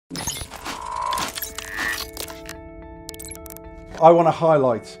I want to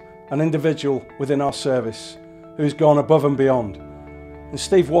highlight an individual within our service who's gone above and beyond. And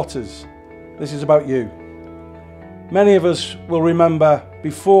Steve Watters, this is about you. Many of us will remember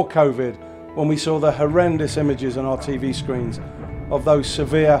before COVID when we saw the horrendous images on our TV screens of those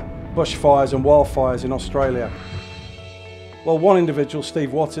severe bushfires and wildfires in Australia. Well, one individual,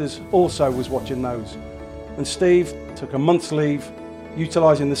 Steve Watters, also was watching those. And Steve took a month's leave,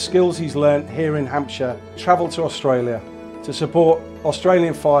 utilising the skills he's learnt here in Hampshire, travelled to Australia to support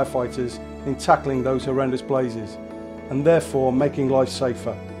Australian firefighters in tackling those horrendous blazes and therefore making life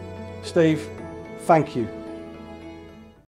safer. Steve, thank you.